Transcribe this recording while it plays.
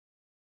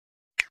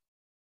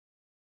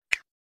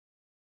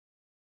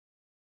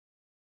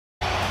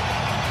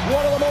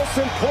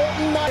most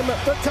important night,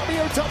 the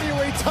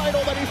WWE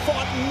title that he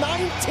fought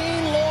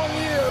 19 long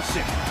years.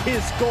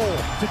 His goal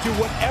to do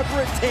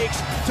whatever it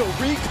takes to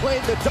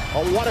reclaim the...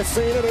 Oh, what a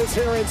scene it is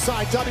here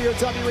inside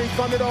WWE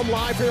Thunderdome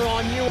live here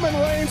on you. Roman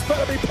Reigns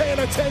better be paying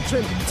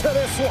attention to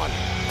this one.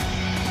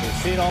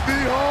 Behold,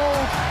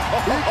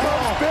 he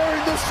comes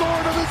bearing the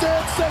sword of his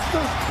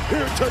ancestors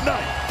here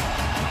tonight.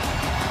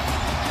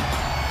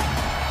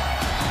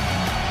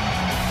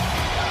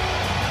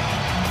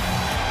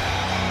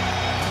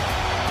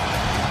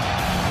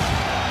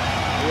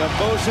 The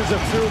emotions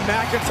of Drew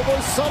McIntyre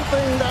was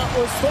something that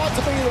was thought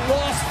to be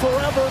lost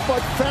forever,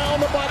 but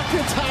found by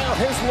McIntyre,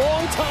 his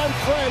longtime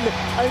friend,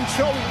 and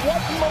show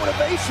what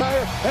motivation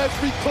has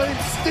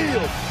reclaimed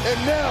steel, and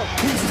now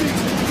he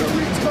seeks to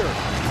return.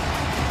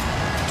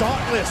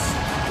 Dauntless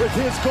with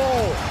his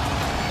goal.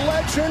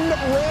 Legend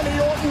Randy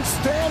Orton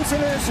stands in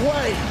his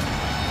way.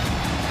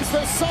 It's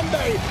this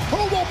Sunday.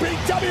 Who will be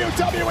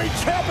WWE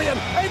Champion?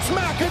 It's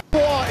McIntyre.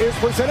 Raw is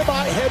presented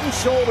by Head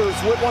 & Shoulders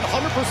with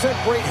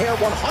 100% great hair.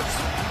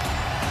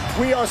 100.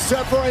 We are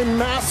set for a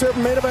massive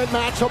main event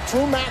matchup.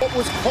 Drew McIntyre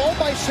was called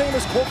by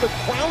Sheamus, quote, the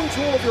crown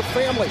jewel of your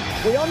family.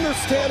 We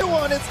understand.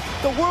 It's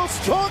the world's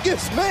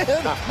strongest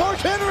man, Mark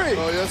Henry.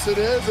 Oh, yes, it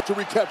is. To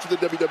recapture the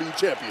WWE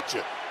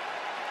Championship.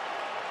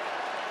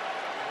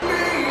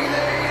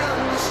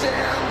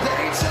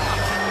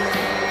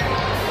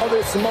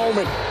 This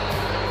moment,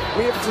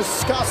 we have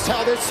discussed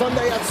how this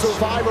Sunday at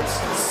Survivor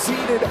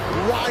seeded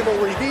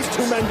rivalry. These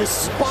two men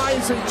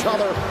despise each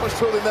other. Much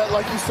further than that,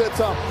 like you said,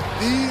 Tom,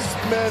 these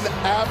men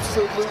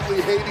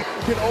absolutely hate each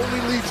other. Can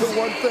only lead to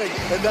one thing,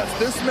 and that's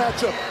this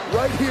matchup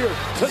right here.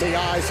 The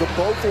eyes of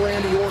both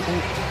Randy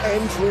Orton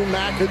and Drew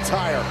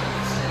McIntyre.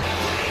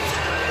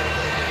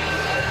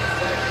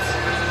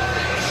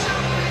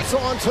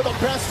 On to the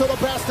best of the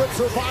best at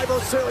Survivor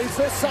Series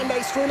this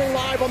Sunday, streaming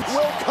live on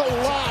will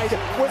collide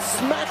with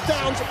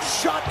SmackDown's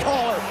shot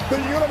caller,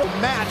 the universe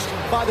matched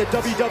by the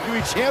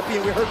WWE Champion.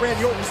 We heard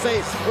Randy Orton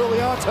say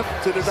early on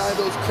to deny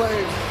those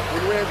claims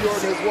when Randy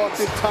Orton has walked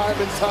in time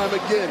and time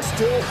again.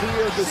 Still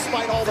here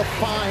despite all the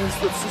fines,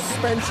 the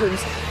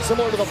suspensions,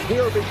 similar to the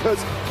fear, because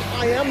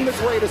I am the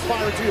greatest.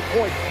 Byron, to your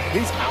point,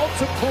 he's out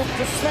to prove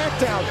to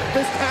SmackDown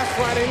this past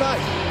Friday night.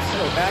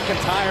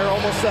 McIntyre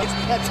almost says,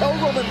 tell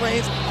Roman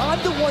Reigns, I'm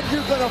the one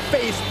you're going to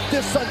face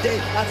this Sunday.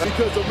 That's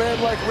because a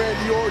man like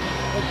Randy Orton,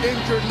 an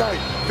injured night,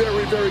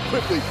 very, very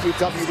quickly. The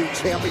WWE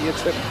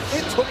Championship,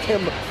 it took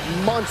him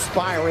months,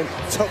 Byron.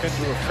 Took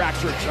into a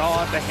fractured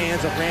jaw in the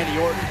hands of Randy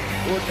Orton.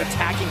 Orton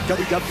attacking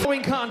WWE. The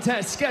following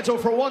contest scheduled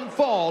for one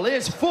fall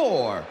is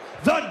for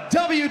the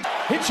W.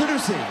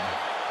 Introducing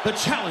the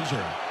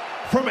challenger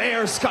from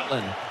Ayr,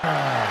 Scotland.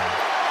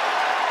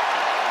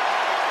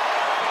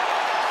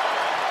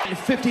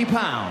 50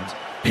 pounds.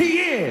 He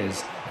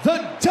is the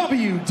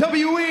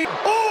WWE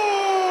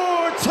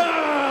Orton!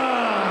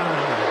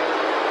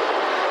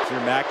 Drew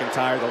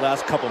McIntyre, the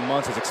last couple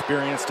months, has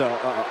experienced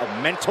a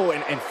mental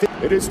and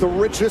It is the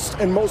richest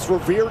and most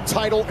revered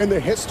title in the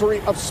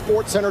history of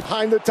sports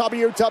entertainment. The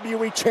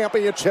WWE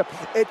Championship.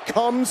 It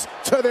comes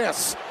to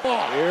this.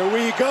 Here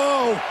we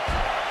go.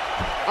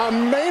 A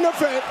main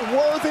event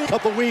worthy.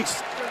 Couple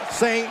weeks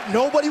saying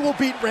nobody will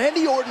beat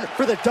Randy Orton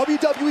for the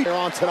WWE.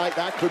 On tonight,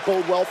 that could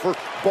bode well for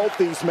both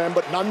these men,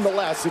 but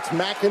nonetheless, it's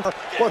McIntyre.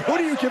 But who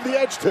do you give the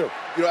edge to?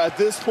 You know, at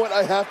this point,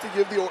 I have to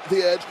give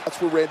the edge.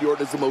 That's where Randy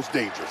Orton is the most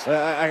dangerous.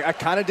 I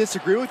kind of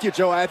disagree with you,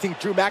 Joe. I think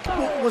Drew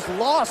McIntyre was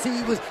lost.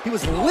 He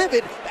was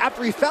livid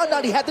after he found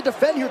out he had to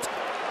defend here.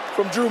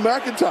 From Drew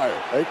McIntyre.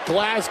 A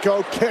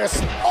Glasgow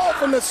kiss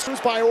off in the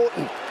screws by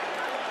Orton.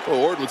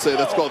 Well, Orton would say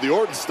that's called the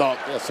Orton stomp.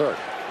 Yes, sir.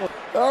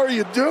 How are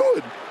you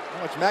doing?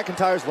 How much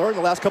McIntyre's learned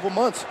the last couple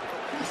months.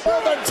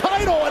 For the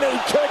title and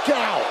a kick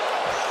out.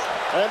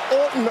 And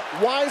Orton,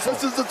 wise.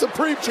 This is the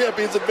Supreme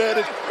Champion's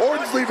advantage.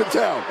 Orton's leaving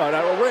town. Oh,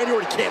 no, Randy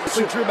Orton can't.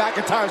 Drew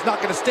McIntyre's not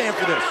going to stand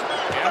for this.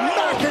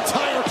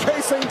 McIntyre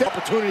casing down.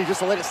 Opportunity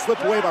just to let it slip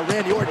away by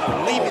Randy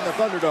Orton, leaving the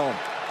Thunderdome.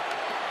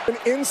 And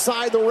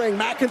inside the ring,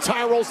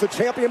 McIntyre rolls the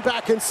champion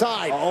back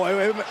inside. Oh,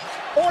 wait.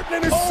 Orton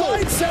in his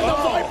side send the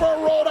Viper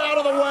rolled out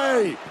of the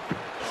way.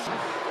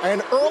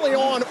 And early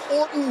on,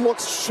 Orton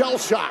looks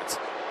shell-shocked.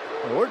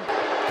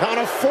 Count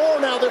of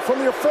 4 now, they're from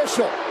the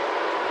official.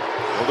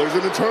 Well, there's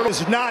an internal.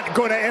 It's not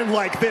going to end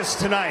like this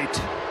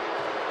tonight.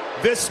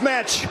 This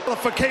match,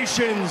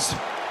 qualifications,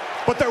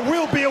 but there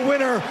will be a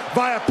winner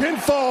via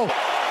pinfall.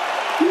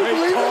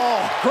 Great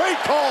call. Great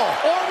call.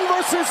 Orton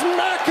versus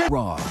McIntyre.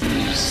 Raw.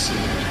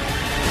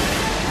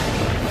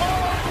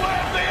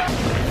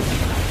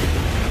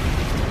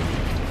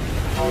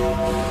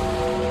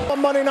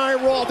 Monday Night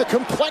Raw, the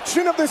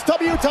complexion of this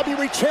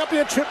WWE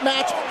Championship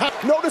match has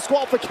no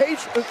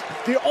disqualification.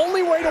 The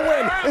only way to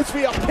win is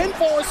via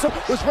pinfall.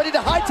 Was ready to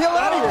hightail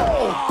out of here.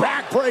 Oh,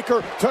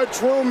 backbreaker to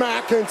Drew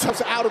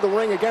McIntyre. Out of the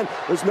ring again.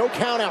 There's no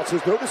countouts.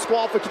 There's no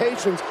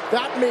disqualifications.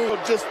 That means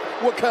just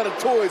what kind of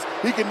toys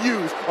he can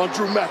use on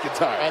Drew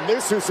McIntyre. And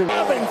this is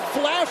having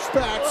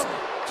flashbacks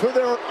to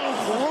their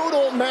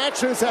brutal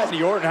matches at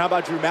Randy Orton. How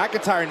about Drew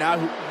McIntyre now?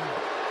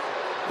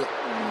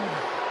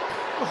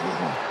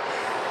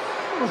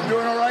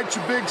 Doing all right,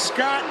 you big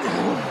Scott?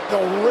 The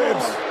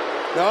ribs.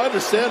 Now, I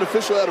understand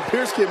official Adam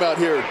Pearce came out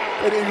here,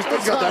 and he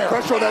got that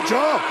pressure on that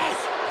jaw.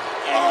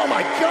 Oh,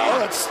 my God. Oh,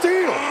 that's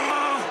steel.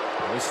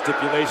 This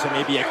stipulation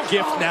may be a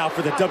gift now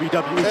for the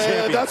WWE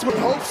champion. And that's what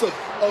hopes of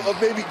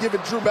maybe giving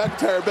Drew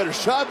McIntyre a better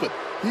shot, but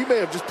he may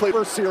have just played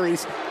First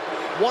series.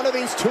 One of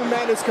these two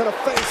men is going to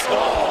face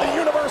the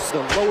universe. The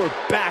lower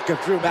back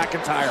of Drew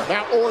McIntyre.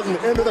 Now Orton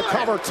into the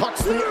cover,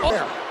 tucks the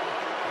air.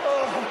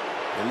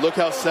 And look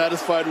how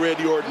satisfied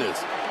Randy Orton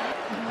is.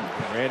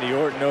 Randy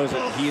Orton knows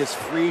that he is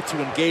free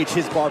to engage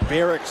his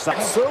barbaric side.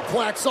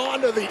 Suplex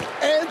onto the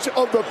edge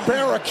of the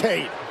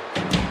barricade.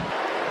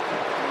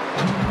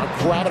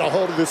 Grabbing a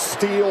hold of the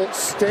steel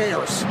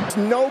stairs.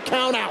 No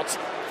countouts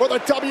for the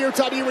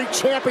WWE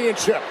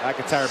Championship.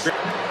 McIntyre.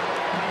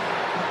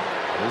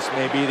 This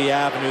may be the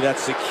avenue that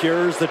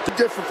secures the...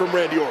 Different from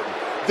Randy Orton.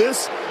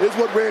 This is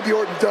what Randy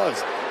Orton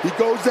does. He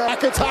goes down.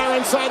 McIntyre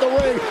inside the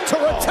ring to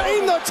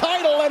retain the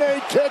title and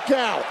a kick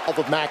out. Of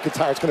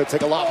McIntyre is going to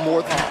take a lot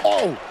more than...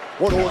 Oh,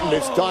 what Orton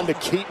has done to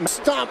keep him.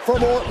 Stomp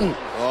from Orton.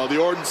 Oh, the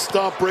Orton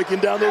stomp breaking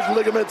down those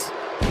ligaments.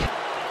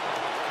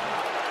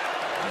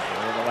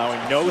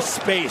 Allowing no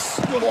space.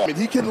 I mean,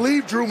 he can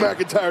leave Drew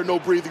McIntyre no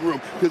breathing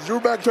room, because Drew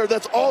McIntyre,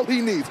 that's all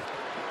he needs.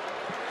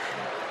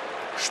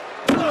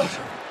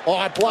 Oh,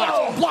 I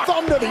blocked.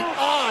 Thumb to the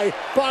eye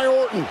by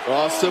Orton.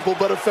 Oh, simple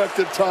but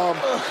effective, Tom.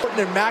 Orton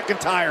and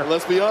McIntyre.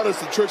 Let's be honest,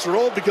 the tricks are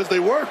old because they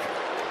work.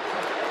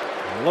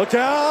 Look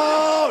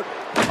out!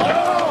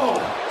 Oh!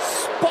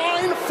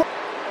 Spine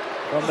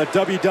from the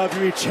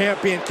WWE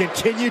champion.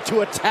 Continue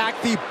to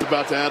attack the...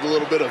 About to add a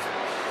little bit of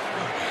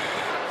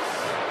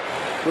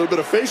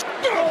face.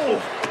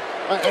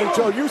 Hey,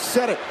 Joe, you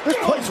said it. This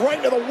plays right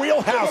into the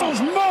wheelhouse. That was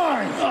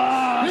mine.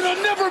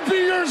 It'll never be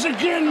yours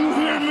again, you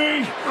hear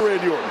me?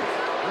 Randy Orton.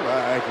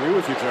 I agree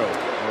with you, Joe.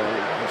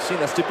 I've seen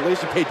that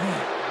stipulation paid.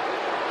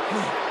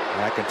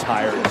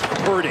 McIntyre is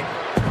hurting.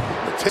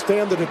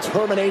 Stand the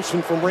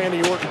determination from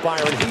Randy Orton,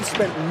 Byron. He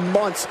spent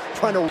months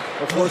trying to...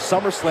 Before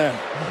SummerSlam,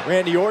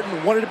 Randy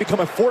Orton wanted to become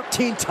a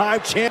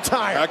 14-time champion.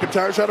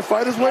 McIntyre trying to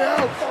fight his way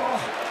out.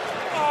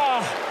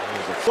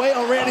 Way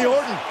on Randy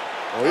Orton.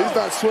 Oh, he's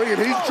not swinging,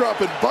 he's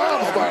dropping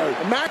bombs, Byron.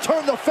 Mac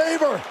turned the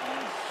favor.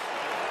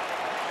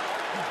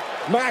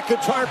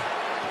 McIntyre.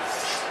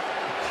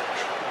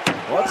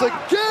 Once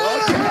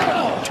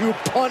again! To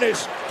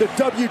punish the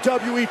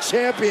WWE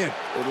champion.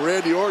 And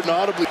Randy Orton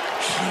audibly...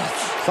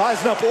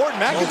 Sizing up Orton.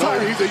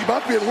 McIntyre. He's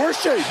about to be in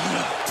worse shape.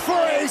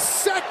 For a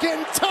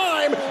second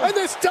time in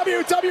this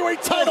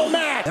WWE title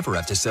match. Never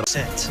have to settle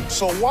cents.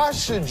 So why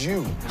should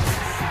you?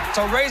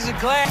 So raise a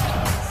glass.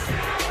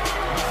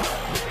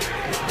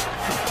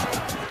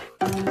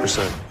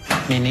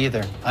 Me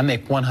neither. I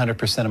make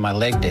 100% of my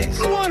leg days.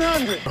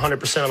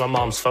 100% of my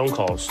mom's phone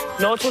calls.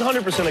 No, it's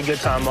 100% a good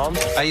time, Mom.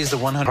 I use the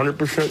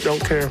 100%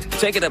 don't care.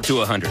 Take it up to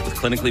 100 with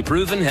clinically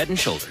proven Head and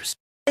Shoulders.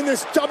 In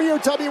this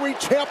WWE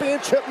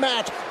Championship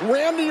match,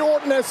 Randy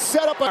Orton has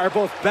set up Are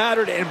both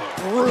battered and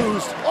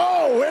bruised.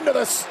 Oh, into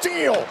the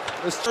steel.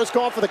 This has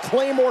gone for the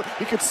Claymore.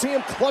 You can see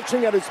him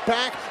clutching at his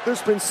back.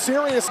 There's been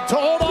serious to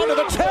hold on to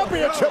the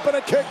championship and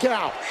a kick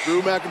out.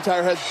 Drew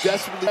McIntyre has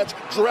desperately matched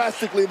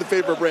drastically in the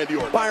favor of Randy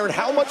Orton. Byron,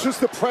 how much is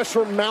the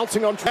pressure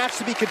mounting on Match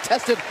to be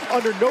contested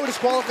under no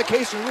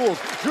disqualification rules.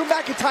 Drew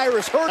McIntyre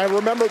is hurt. I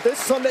remember this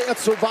Sunday at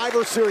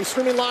Survivor Series,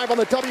 streaming live on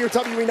the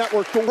WWE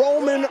Network,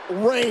 Roman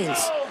Reigns.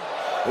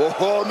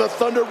 Oh, and the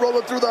thunder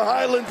rolling through the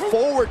Highland.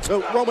 Forward to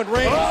Roman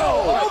Reigns.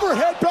 Oh,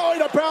 overhead belly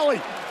to belly.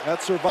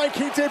 That's Survivor. Like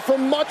he did for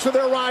much of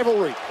their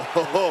rivalry.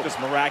 Oh. Just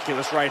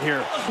miraculous right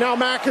here. Now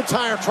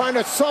McIntyre trying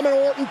to summon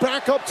Orton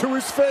back up to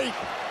his feet.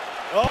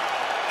 Oh.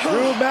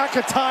 Drew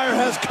McIntyre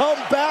has come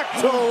back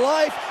to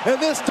life,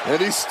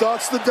 and he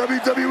stalks the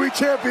WWE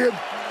champion.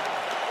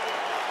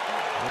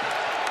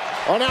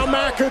 Oh, now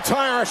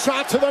McIntyre, a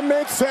shot to the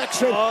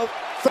midsection.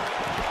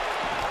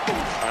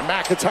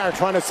 McIntyre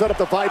trying to set up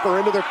the Viper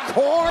into the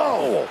corner.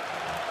 Oh,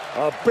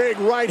 a big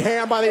right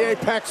hand by the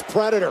Apex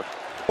Predator.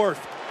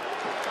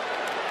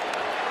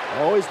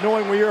 Always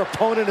knowing where your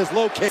opponent is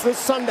located. This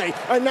Sunday,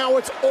 and now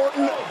it's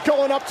Orton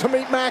going up to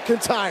meet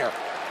McIntyre.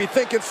 Be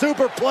thinking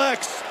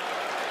superplex.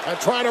 And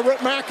trying to rip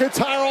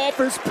McIntyre off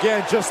his...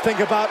 Again, just think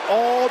about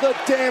all the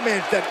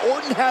damage that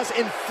Orton has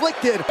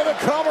inflicted. And a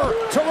cover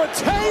to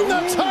retain the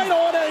title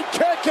and a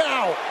kick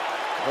out.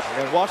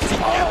 And watch the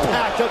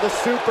impact of the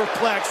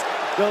superplex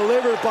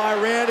delivered by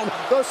Randy.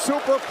 The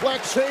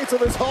superplex shades of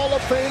his Hall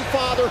of Fame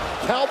father,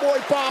 Cowboy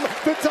Bob.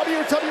 The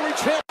WWE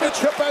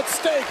Championship at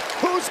stake.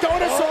 Who's going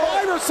to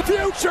Survivor?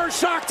 Future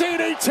Shock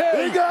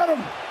DDT. He got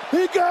him.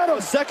 He got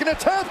him. Second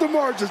attempt. The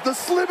margins, the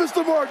slimmest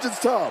of margins,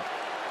 Tom.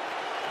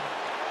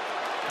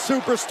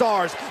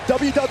 Superstars,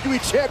 WWE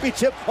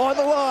Championship on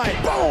the line.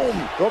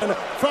 Boom! And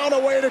found a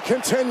way to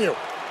continue.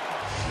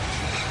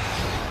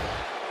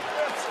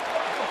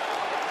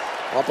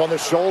 Up on the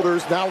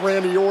shoulders, now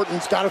Randy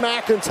Orton's got a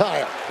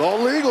McIntyre.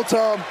 All legal,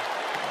 Tom.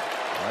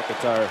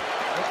 McIntyre.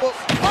 Oh!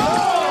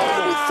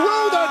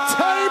 Through the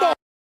table!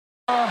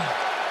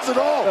 It's at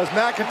all. Because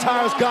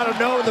McIntyre's got to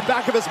know in the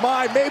back of his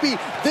mind, maybe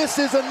this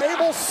is a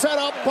Table set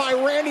up by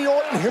Randy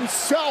Orton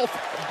himself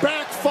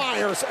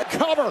backfires.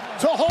 Cover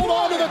to hold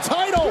on to the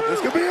title. This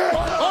could be it.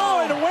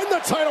 Oh, and to win the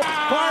title.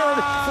 Fired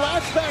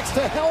flashbacks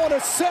to Hell in a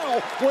Cell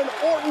when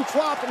Orton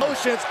dropped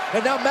emotions,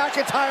 and now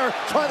McIntyre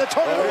trying to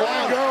turn it There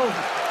around. we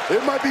go.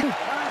 It might be.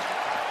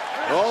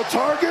 Oh,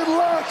 target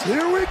locked.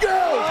 Here we go.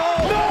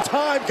 No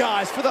time,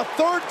 guys. For the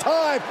third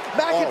time,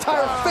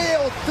 McIntyre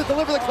failed to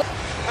deliver the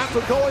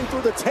after going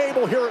through the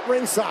table here at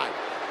ringside.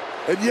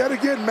 And yet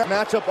again,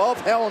 matchup of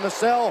Hell in a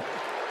Cell.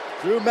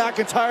 Drew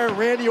McIntyre and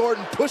Randy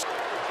Orton push.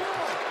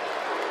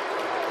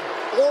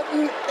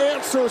 Orton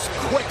answers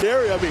quick.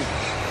 Gary, I mean,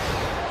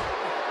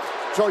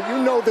 Joe,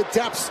 you know the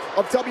depths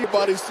of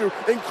everybody's through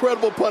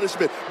incredible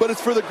punishment, but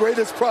it's for the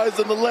greatest prize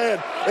in the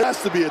land. It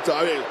has to be a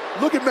time. I mean,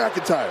 look at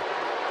McIntyre.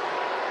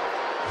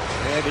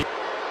 Randy.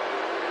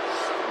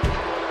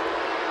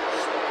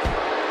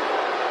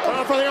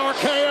 For the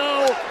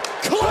RKO.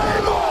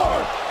 Claymore!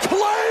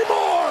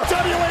 Claymore!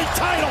 WWE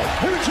title!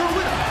 Here's your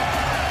winner,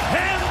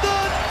 and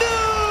the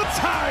new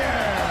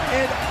tire!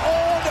 An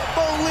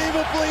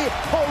unbelievably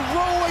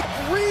heroic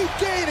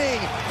regaining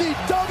the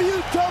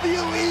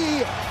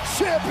WWE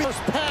champion.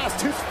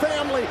 Past his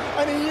family,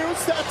 and he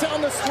used that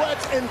down the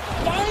stretch and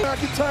finally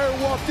McIntyre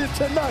walked in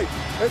tonight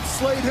and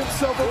slayed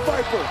himself a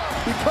viper.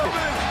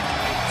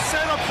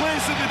 Set a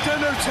place at the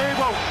dinner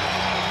table,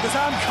 because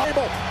I'm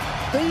table.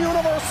 The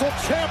Universal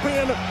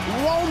Champion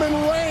Roman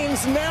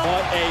Reigns now.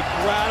 What a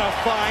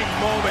gratifying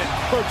moment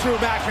for Drew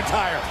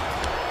McIntyre.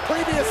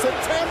 Previous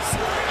attempts,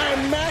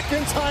 and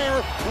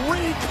McIntyre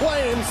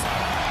reclaims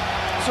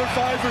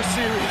Survivor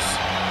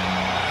Series.